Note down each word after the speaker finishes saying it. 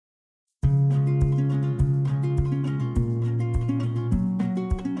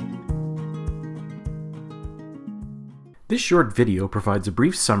This short video provides a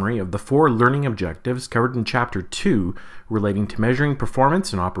brief summary of the 4 learning objectives covered in Chapter 2 relating to measuring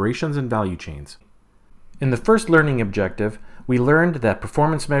performance in operations and value chains. In the first learning objective, we learned that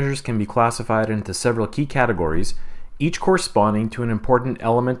performance measures can be classified into several key categories, each corresponding to an important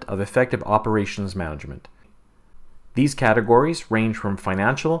element of effective operations management. These categories range from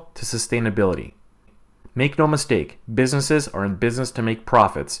financial to sustainability. Make no mistake, businesses are in business to make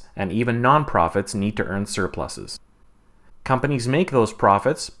profits, and even non-profits need to earn surpluses. Companies make those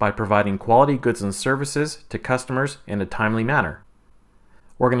profits by providing quality goods and services to customers in a timely manner.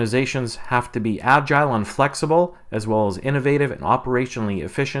 Organizations have to be agile and flexible, as well as innovative and operationally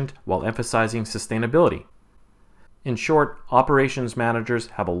efficient while emphasizing sustainability. In short, operations managers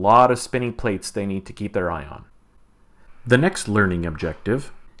have a lot of spinning plates they need to keep their eye on. The next learning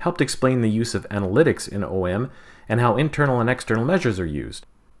objective helped explain the use of analytics in OM and how internal and external measures are used.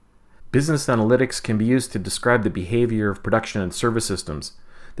 Business analytics can be used to describe the behavior of production and service systems.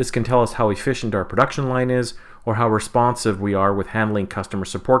 This can tell us how efficient our production line is or how responsive we are with handling customer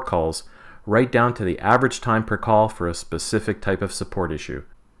support calls, right down to the average time per call for a specific type of support issue.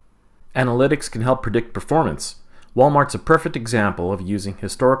 Analytics can help predict performance. Walmart's a perfect example of using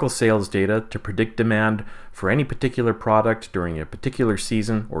historical sales data to predict demand for any particular product during a particular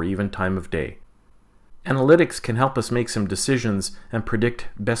season or even time of day. Analytics can help us make some decisions and predict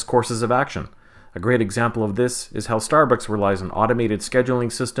best courses of action. A great example of this is how Starbucks relies on automated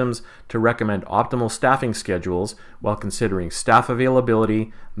scheduling systems to recommend optimal staffing schedules while considering staff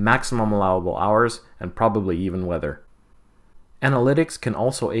availability, maximum allowable hours, and probably even weather. Analytics can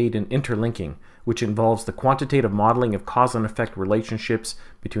also aid in interlinking, which involves the quantitative modeling of cause and effect relationships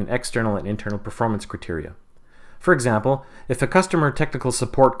between external and internal performance criteria. For example, if a customer technical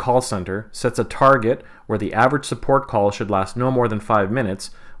support call center sets a target where the average support call should last no more than 5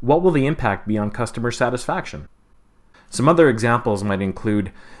 minutes, what will the impact be on customer satisfaction? Some other examples might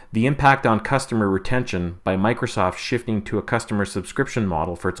include the impact on customer retention by Microsoft shifting to a customer subscription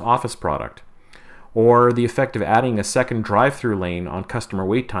model for its Office product, or the effect of adding a second drive-through lane on customer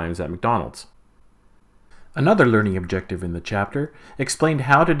wait times at McDonald's. Another learning objective in the chapter explained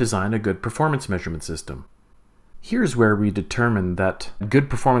how to design a good performance measurement system. Here's where we determined that good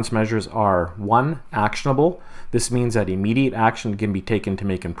performance measures are 1. Actionable. This means that immediate action can be taken to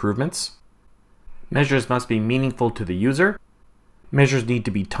make improvements. Measures must be meaningful to the user. Measures need to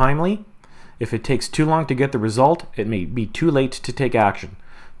be timely. If it takes too long to get the result, it may be too late to take action.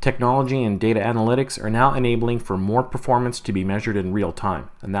 Technology and data analytics are now enabling for more performance to be measured in real time,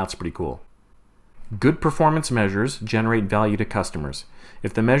 and that's pretty cool. Good performance measures generate value to customers.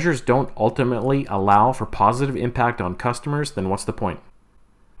 If the measures don't ultimately allow for positive impact on customers, then what's the point?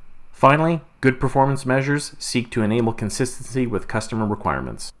 Finally, good performance measures seek to enable consistency with customer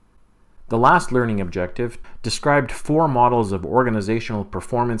requirements. The last learning objective described 4 models of organizational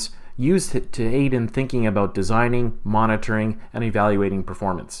performance used to aid in thinking about designing, monitoring, and evaluating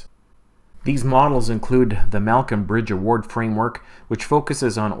performance. These models include the Malcolm Bridge Award Framework, which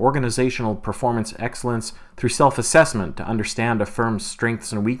focuses on organizational performance excellence through self-assessment to understand a firm's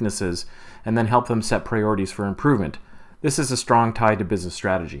strengths and weaknesses and then help them set priorities for improvement. This is a strong tie to business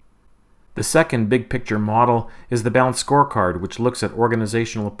strategy. The second big picture model is the Balanced Scorecard, which looks at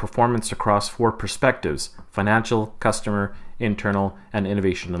organizational performance across 4 perspectives: financial, customer, internal, and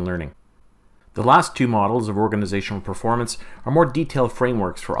innovation and learning. The last 2 models of organizational performance are more detailed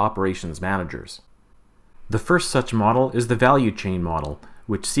frameworks for operations managers. The first such model is the value chain model,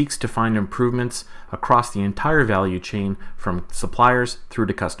 which seeks to find improvements across the entire value chain from suppliers through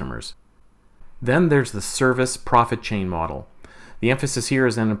to customers. Then there's the service profit chain model. The emphasis here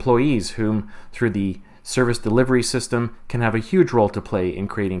is on employees whom, through the service delivery system, can have a huge role to play in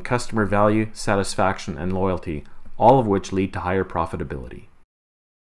creating customer value, satisfaction, and loyalty, all of which lead to higher profitability.